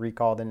since he was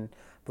recalled in, I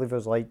believe it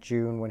was late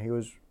June when he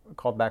was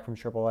called back from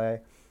AAA.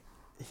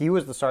 He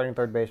was the starting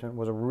third baseman,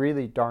 was a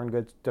really darn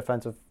good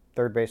defensive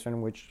third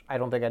baseman, which I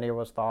don't think any of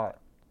us thought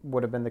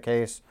would have been the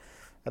case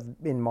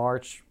in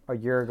March a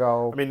year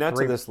ago. I mean, not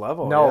to this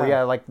level. No,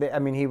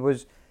 he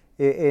was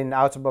in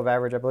outs above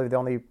average. I believe the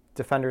only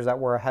defenders that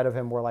were ahead of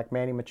him were like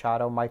Manny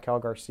Machado, Maikel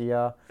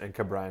Garcia, and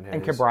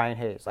Ke'Bryan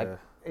Hayes.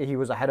 He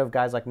was ahead of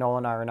guys like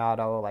Nolan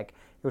Arenado. Like,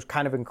 it was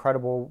kind of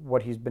incredible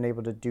what he's been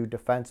able to do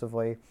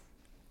defensively.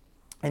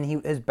 and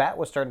his bat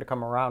was starting to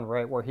come around,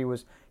 right, where he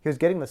was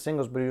getting the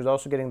singles, but he was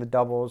also getting the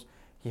doubles.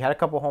 He had a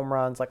couple home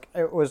runs. Like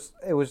it was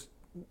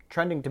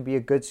trending to be a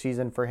good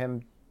season for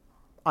him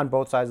on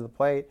both sides of the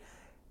plate.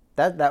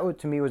 That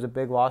to me was a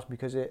big loss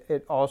because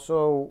it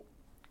also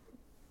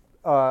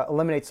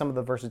eliminates some of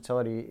the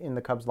versatility in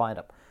the Cubs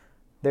lineup.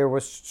 There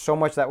was so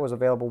much that was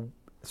available,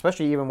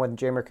 especially even when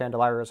Jeimer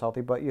Candelario was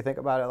healthy. But you think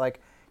about it,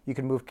 like you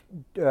can move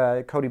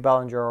Cody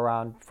Bellinger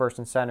around first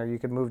and center. You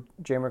could move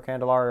Jeimer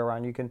Candelario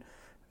around. You can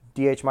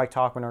DH Mike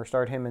Tauchman or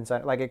start him in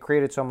center. Like it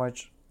created so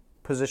much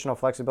positional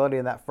flexibility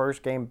in that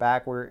first game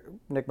back where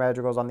Nick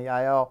Madrigal's on the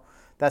IL.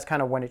 That's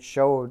kind of when it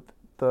showed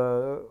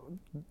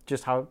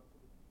just how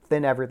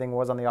thin everything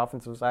was on the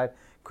offensive side.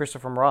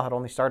 Christopher Morel had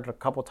only started a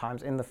couple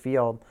times in the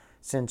field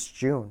since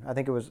June. I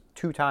think it was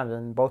 2 times,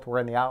 and both were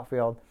in the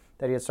outfield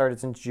that he had started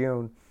since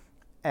June.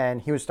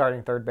 And he was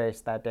starting third base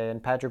that day,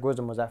 and Patrick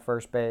Wisdom was at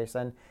first base.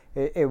 And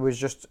it was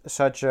just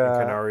such a...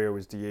 And Canario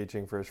was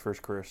DHing for his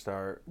first career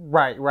start.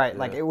 Right. Yeah.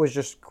 Like, it was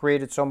just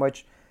created so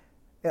much...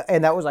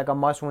 And that was like a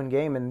must-win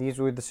game, and these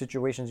were the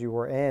situations you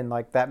were in.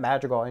 Like, that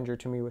Madrigal injury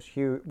to me was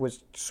huge,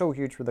 was so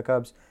huge for the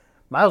Cubs.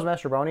 Miles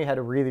Mastrobuoni had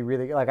a really,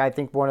 really... Like, I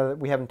think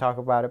we haven't talked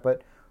about it,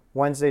 but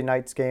Wednesday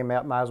night's game,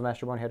 Miles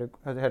Mastrobuoni had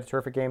a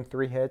terrific game,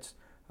 3 hits,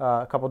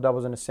 a couple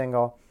doubles and a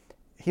single.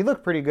 He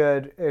looked pretty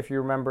good, if you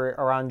remember,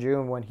 around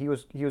June when he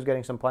was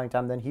getting some playing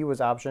time. Then he was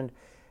optioned.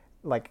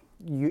 Like,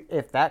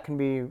 if that can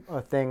be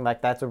a thing,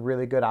 like, that's a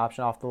really good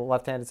option off the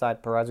left-handed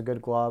side. Perez a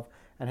good glove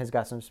and has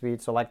got some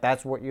speed. So, like,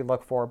 that's what you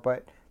look for.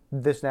 But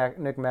this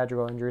Nick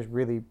Madrigal injury is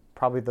really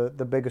probably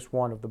the biggest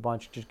one of the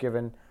bunch, just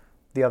given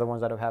the other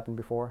ones that have happened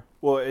before.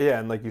 Well, yeah,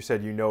 and like you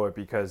said, you know it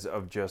because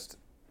of just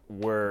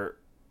where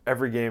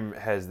every game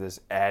has this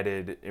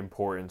added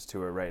importance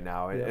to it right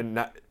now. Yeah.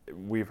 And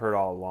we've heard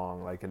all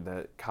along, like in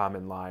the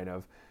common line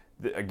of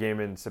a game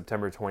in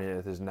September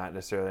 20th is not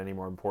necessarily any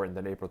more important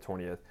than April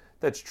 20th.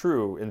 That's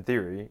true in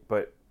theory,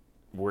 but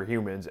we're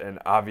humans, and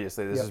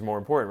obviously this is more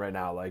important right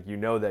now. Like, you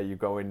know that you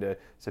go into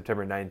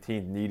September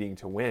 19th needing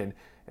to win,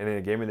 and in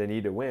a game where they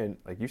need to win,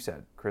 like you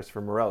said,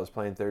 Christopher Morel is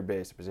playing third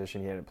base, a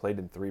position he hadn't played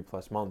in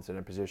 3+ months, in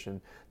a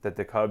position that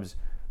the Cubs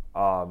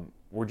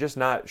we're just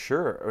not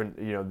sure.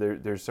 And, you know,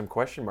 there's some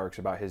question marks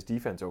about his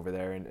defense over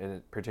there,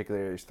 and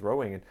particularly his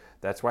throwing, and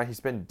that's why he's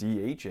been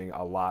DHing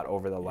a lot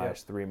over the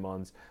last 3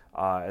 months.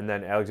 And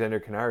then Alexander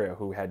Canario,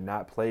 who had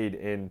not played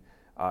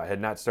had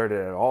not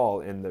started at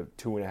all in the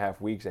 2.5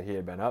 weeks that he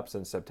had been up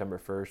since September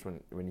 1st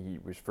when he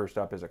was first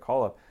up as a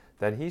call-up,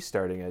 then he's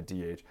starting at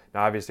DH.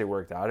 Now, obviously it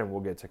worked out, and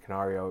we'll get to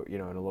Canario, you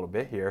know, in a little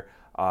bit here.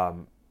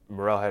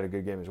 Morel had a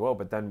good game as well,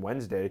 but then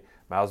Wednesday,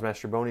 Miles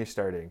Mastrobuoni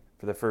starting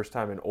for the first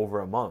time in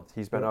over a month.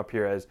 He's been up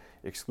here as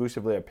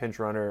exclusively a pinch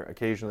runner.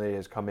 Occasionally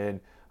has come in,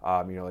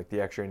 you know, like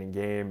the extra inning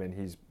game, and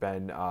he's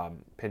been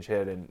pinch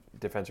hit and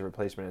defensive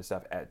replacement and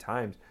stuff at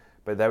times.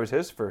 But that was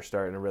his first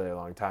start in a really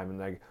long time. And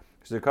like,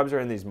 so the Cubs are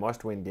in these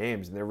must-win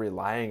games, and they're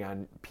relying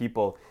on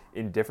people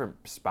in different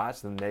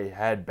spots than they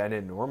had been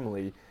in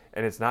normally.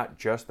 And it's not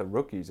just the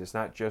rookies. It's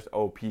not just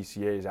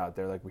PCAs out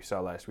there like we saw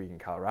last week in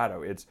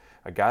Colorado. It's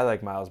a guy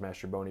like Miles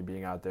Mastrobuoni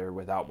being out there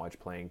without much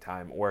playing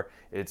time, or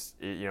it's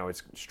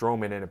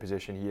Stroman in a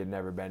position he had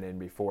never been in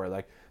before.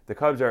 Like, the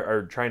Cubs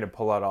are trying to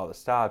pull out all the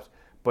stops,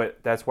 but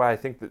that's why I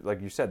think that,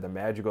 like you said, the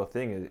Madrigal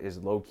thing is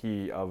low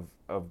key of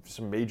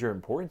some major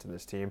importance in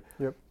this team.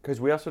 Yep.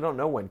 Because we also don't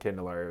know when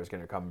Candelario is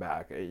going to come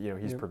back. You know,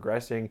 he's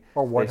progressing,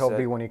 or what he'll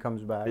be when he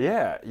comes back.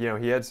 Yeah, you know,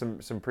 he had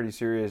some pretty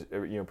serious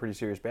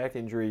back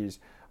injuries.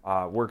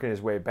 Working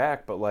his way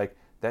back, but like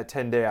that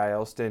 10-day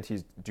IL stint,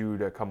 he's due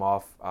to come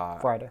off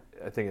Friday.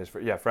 I think it's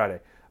Friday.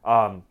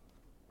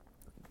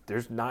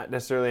 There's not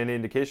necessarily any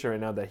indication right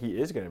now that he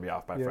is going to be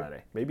off by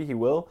Friday. Maybe he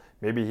will.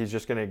 Maybe he's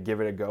just going to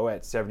give it a go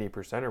at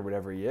 70% or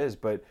whatever he is.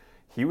 But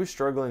he was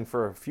struggling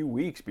for a few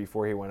weeks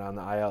before he went on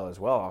the IL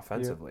as well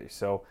offensively.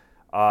 So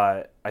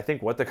I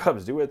think what the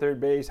Cubs do at third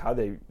base, how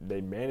they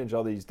manage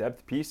all these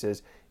depth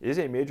pieces, is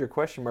a major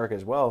question mark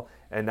as well.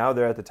 And now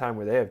they're at the time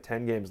where they have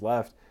 10 games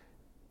left,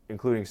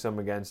 including some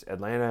against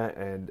Atlanta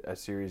and a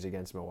series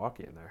against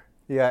Milwaukee in there.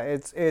 Yeah,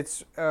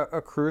 it's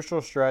a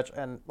crucial stretch,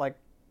 and like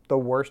the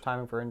worst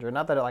timing for injury.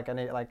 Not that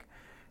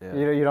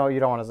you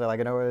don't want to say like,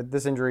 you know,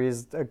 this injury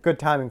is a good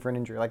timing for an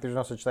injury. Like, there's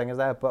no such thing as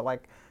that. But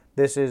like,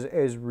 this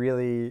is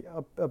really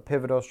a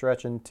pivotal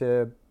stretch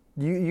into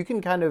you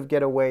can kind of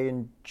get away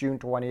in June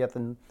 20th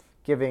and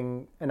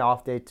giving an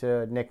off day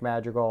to Nick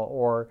Madrigal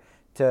or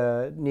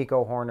to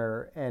Nico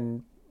Horner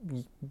and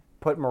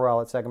put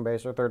Morel at second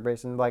base or third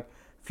base and like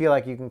feel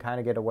like you can kind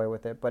of get away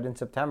with it. But in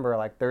September,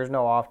 like, there's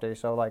no off day,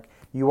 so like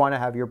you want to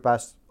have your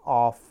best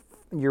offense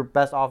and your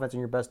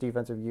best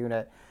defensive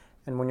unit.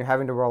 And when you're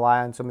having to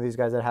rely on some of these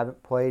guys that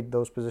haven't played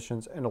those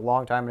positions in a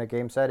long time in a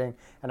game setting,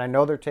 and I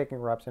know they're taking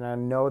reps, and I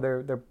know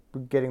they're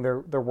getting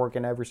their work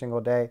in every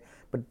single day,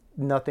 but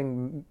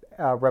nothing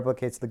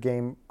replicates the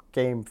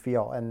game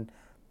feel. And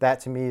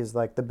that to me is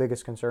like the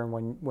biggest concern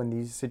when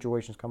these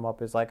situations come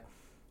up, is like,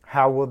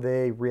 how will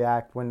they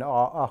react when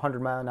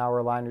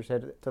 100-mile-an-hour liners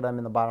hit to them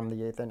in the bottom of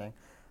the 8th inning?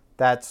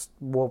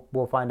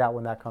 We'll find out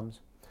when that comes.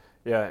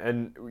 Yeah,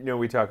 and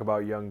we talk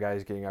about young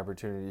guys getting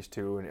opportunities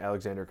too, and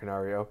Alexander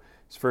Canario,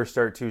 his first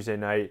start Tuesday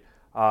night,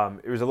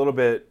 it was a little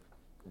bit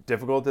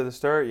difficult at the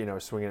start,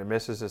 swinging and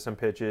misses to some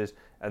pitches,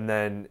 and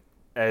then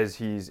as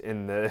he's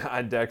in the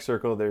on deck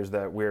circle, there's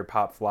that weird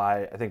pop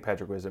fly. I think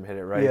Patrick Wisdom hit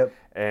it right, Yep.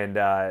 And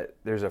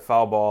there's a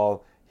foul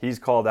ball. He's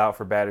called out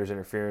for batter's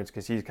interference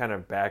because he's kind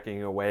of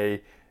backing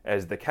away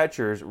as the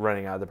catcher's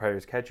running out, the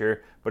Pirates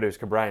catcher, but it was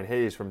Cabrian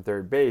Hayes from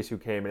third base who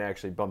came and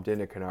actually bumped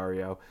into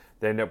Canario.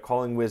 They ended up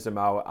calling Wisdom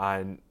out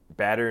on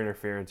batter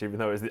interference, even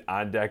though it was the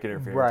on-deck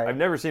interference. Right. I've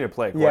never seen a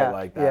play quite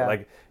like that. Yeah.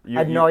 Like I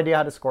had no idea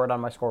how to score it on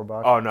my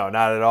scorebook. Oh, no,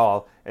 not at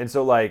all. And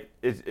so,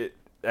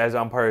 as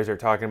umpires are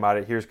talking about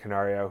it, here's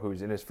Canario,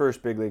 who's in his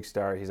first big league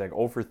start. He's like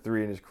 0 for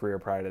 3 in his career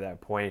prior to that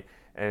point.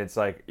 And it's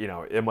like,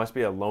 it must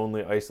be a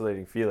lonely,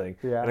 isolating feeling.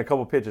 Yeah. And a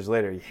couple pitches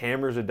later, he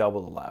hammers a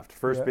double to left.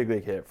 First big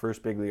league hit,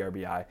 first big league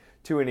RBI.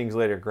 2 innings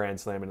later, grand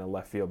slam in the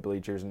left field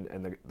bleachers,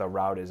 and the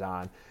route is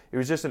on. It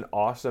was just an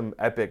awesome,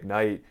 epic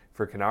night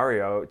for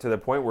Canario, to the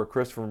point where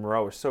Christopher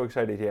Morel was so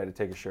excited he had to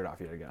take his shirt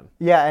off yet again.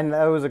 Yeah, and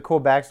that was a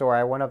cool backstory.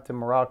 I went up to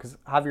Morel because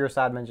Javier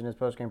Assad mentioned in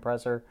his postgame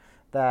presser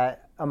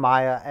that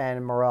Amaya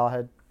and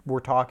Morel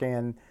were talking,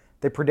 and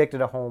they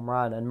predicted a home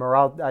run. And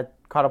Morel, I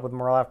caught up with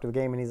Morel after the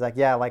game, and he's like,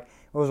 yeah, like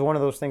it was one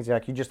of those things,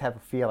 like you just have a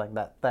feeling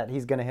that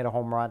he's going to hit a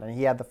home run, and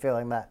he had the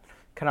feeling that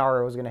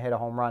Canario was going to hit a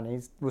home run.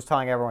 And he was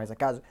telling everyone, he's like,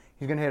 guys,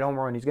 he's going to hit a home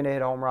run, he's going to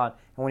hit a home run,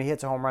 and when he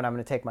hits a home run, I'm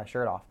going to take my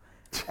shirt off.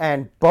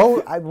 And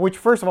which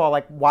first of all,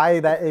 like why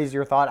that is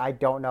your thought, I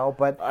don't know,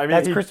 but I mean,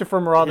 that's Christopher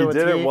Morel to a T.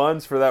 He did it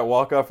once for that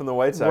walk-off from the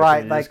White Sox,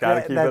 right? and you like just got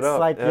to keep it up.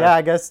 Like, yeah,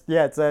 I guess,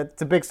 yeah, it's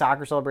a big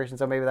soccer celebration,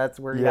 so maybe that's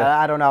where,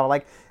 I don't know.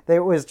 Like,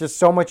 there was just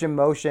so much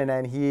emotion,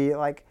 and he,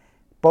 like,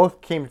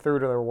 both came through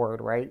to their word,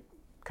 right?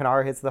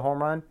 Canario hits the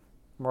home run,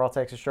 Morel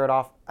takes his shirt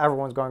off,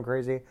 everyone's going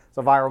crazy. It's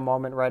a viral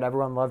moment, right?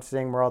 Everyone loved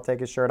seeing Morel take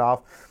his shirt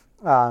off.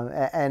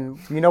 And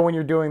when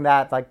you're doing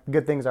that, like,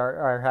 good things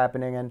are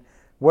happening, and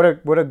what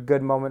a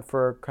good moment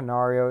for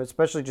Canario,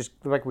 especially just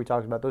like we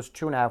talked about, those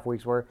 2.5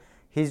 weeks where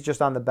he's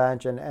just on the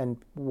bench and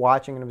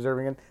watching and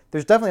observing. And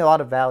there's definitely a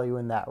lot of value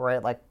in that,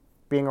 right? Like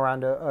being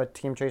around a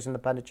team chasing the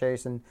pennant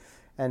chase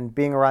and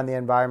being around the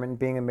environment and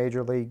being a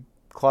major league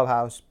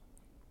clubhouse.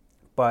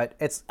 But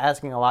it's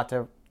asking a lot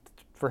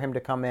for him to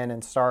come in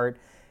and start.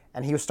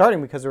 And he was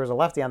starting because there was a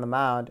lefty on the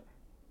mound,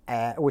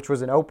 which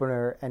was an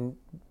opener, and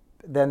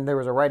then there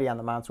was a righty on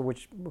the mound, so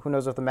who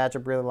knows if the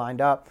matchup really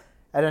lined up.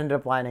 It ended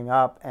up lining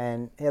up,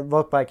 and it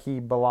looked like he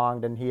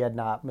belonged, and he had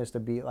not missed a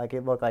beat. Like,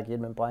 it looked like he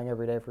had been playing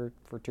every day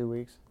for 2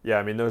 weeks. Yeah,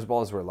 I mean, those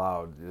balls were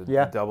loud.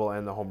 The double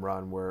and the home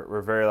run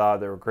were very loud.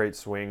 They were great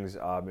swings. It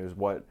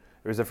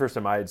was the first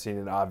time I had seen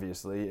it,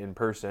 obviously, in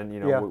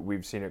person.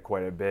 We've seen it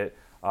quite a bit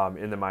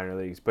in the minor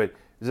leagues. But it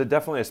was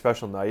definitely a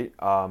special night.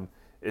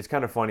 It's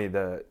kind of funny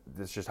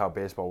that's just how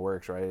baseball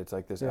works, right? It's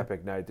like this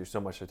epic night. There's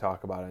so much to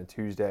talk about on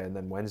Tuesday, and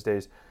then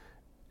Wednesdays,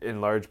 in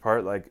large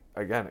part, like,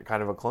 again,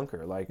 kind of a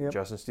clunker. Like,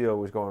 Justin Steele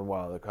was going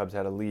well. The Cubs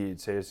had a lead.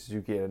 Seiya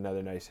Suzuki had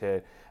another nice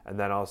hit. And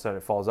then all of a sudden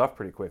it falls off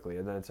pretty quickly.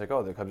 And then it's like,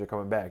 oh, the Cubs are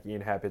coming back. Ian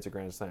Happ hits a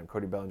grand slam.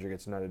 Cody Bellinger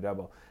gets another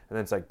double. And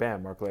then it's like,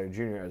 bam, Mark Leiter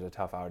Jr. has a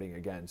tough outing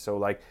again. So,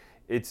 like,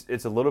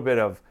 it's a little bit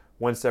of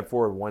one step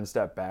forward, one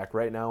step back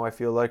right now, I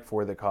feel like,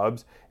 for the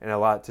Cubs. And a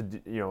lot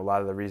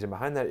of the reason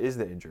behind that is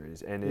the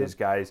injuries and is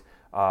guys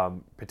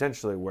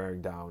potentially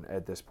wearing down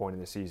at this point in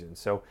the season.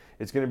 So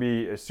it's going to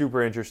be a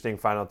super interesting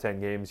final 10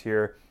 games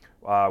here.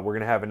 We're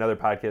going to have another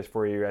podcast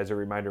for you. As a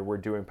reminder, we're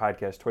doing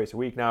podcasts twice a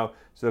week now,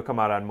 so they'll come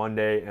out on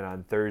Monday and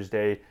on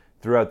Thursday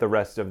throughout the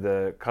rest of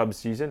the Cubs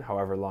season,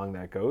 however long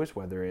that goes,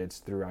 whether it's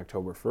through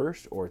October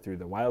 1st or through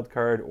the wild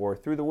card or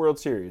through the World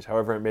Series,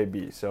 however it may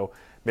be. So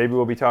maybe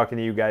we'll be talking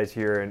to you guys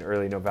here in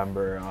early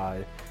November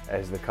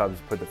as the Cubs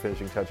put the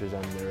finishing touches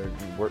on their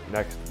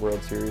next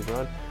World Series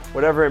run.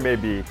 Whatever it may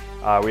be,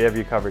 we have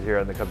you covered here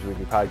on the Cubs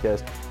Weekly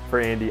Podcast. For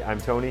Andy,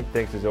 I'm Tony.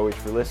 Thanks as always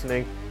for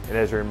listening. And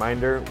as a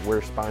reminder,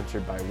 we're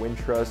sponsored by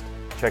Wintrust.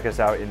 Check us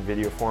out in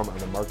video form on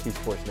the Marquee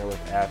Sports Network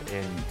app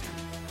and YouTube.